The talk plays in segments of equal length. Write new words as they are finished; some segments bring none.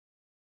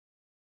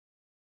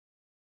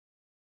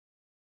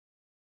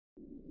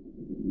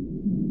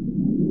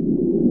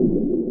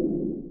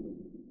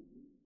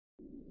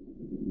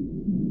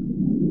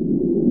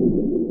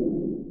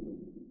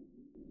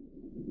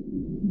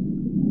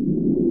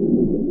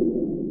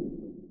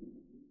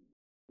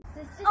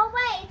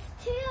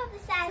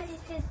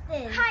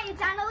sisters. Hi,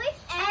 it's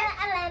Annalise and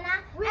Elena.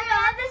 We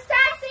are the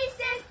Sassy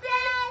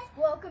Sisters.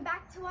 Welcome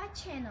back to our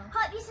channel.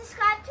 Hope you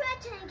subscribe to our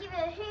channel and give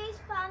it a huge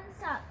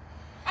thumbs up.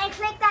 And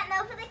click that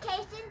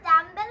notification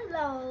down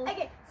below.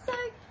 Okay, so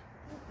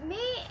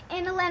me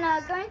and Elena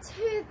are going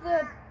to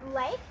the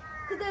lake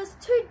because there's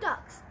two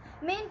ducks.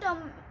 Me and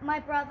Dom, my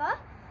brother,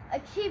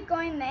 keep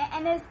going there,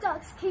 and there's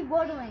ducks keep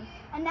waddling.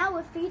 And now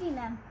we're feeding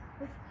them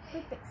with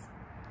whippets.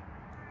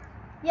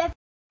 Yeah.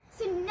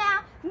 So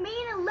now me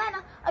and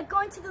Elena are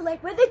going to the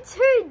lake where the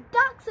two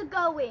ducks are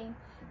going.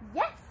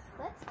 Yes,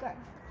 let's go.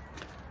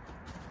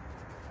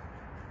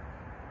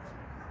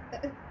 We're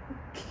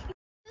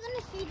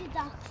gonna feed the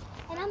ducks,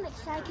 and I'm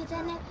excited because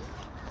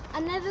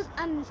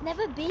I've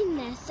never been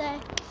there, so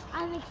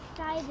I'm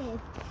excited.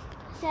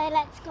 So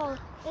let's go.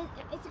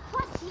 It's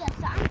across here,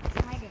 so I'm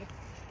excited.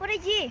 What are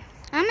you?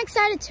 I'm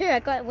excited too. I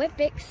got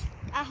whippets.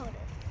 I hold it.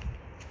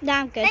 No,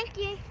 I'm good. Thank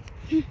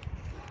you.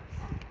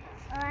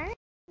 Alright.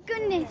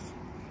 Goodness,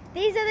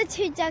 these are the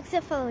two ducks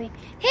that are following.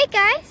 Hey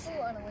guys.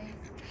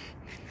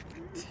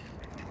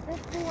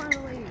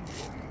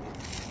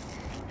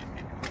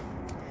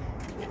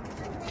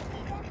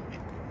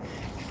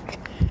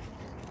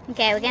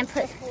 Okay, we're gonna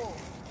put.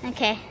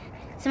 Okay,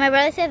 so my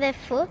brother said they're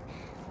full,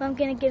 but I'm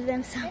gonna give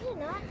them some. They're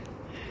not.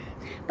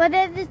 But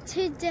they're the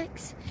two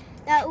ducks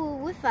that were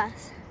with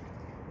us.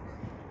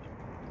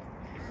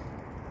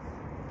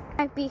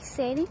 Might be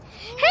exciting.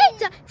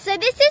 Hey, so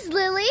this is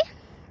Lily,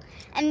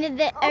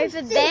 and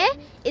over there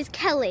is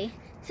Kelly.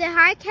 So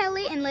hi,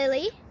 Kelly and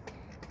Lily.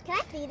 Can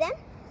I feed them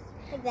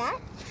like that?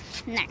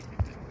 No.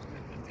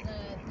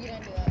 You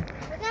don't do that.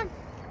 Look at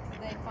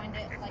They find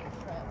it like a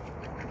threat.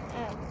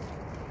 oh.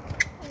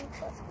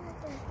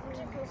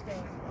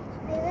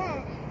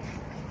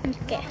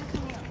 Okay.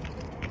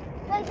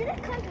 Wait, did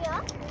it come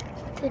here?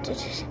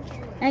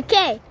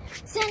 Okay.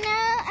 So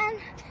now,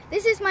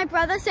 this is my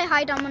brother. Say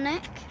hi,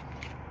 Dominic.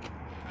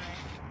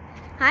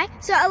 Hi.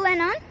 So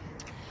Elena,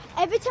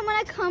 every time when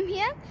I come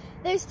here,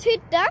 there's two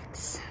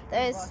ducks.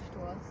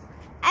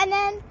 And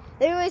then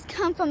they always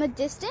come from a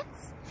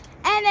distance.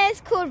 And there's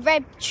called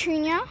red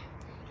tuna.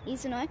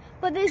 He's annoying.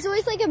 But there's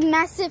always like a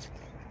massive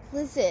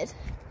lizard.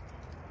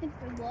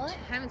 What?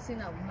 I haven't seen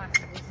that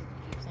massive lizard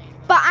you keep saying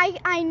about.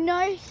 But I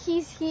know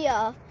he's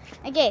here.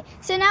 Okay,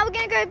 so now we're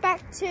gonna go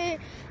back to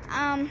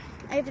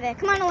over there.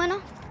 Come on,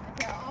 Elena.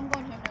 Okay, I'm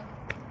going home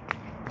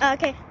now.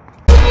 Okay.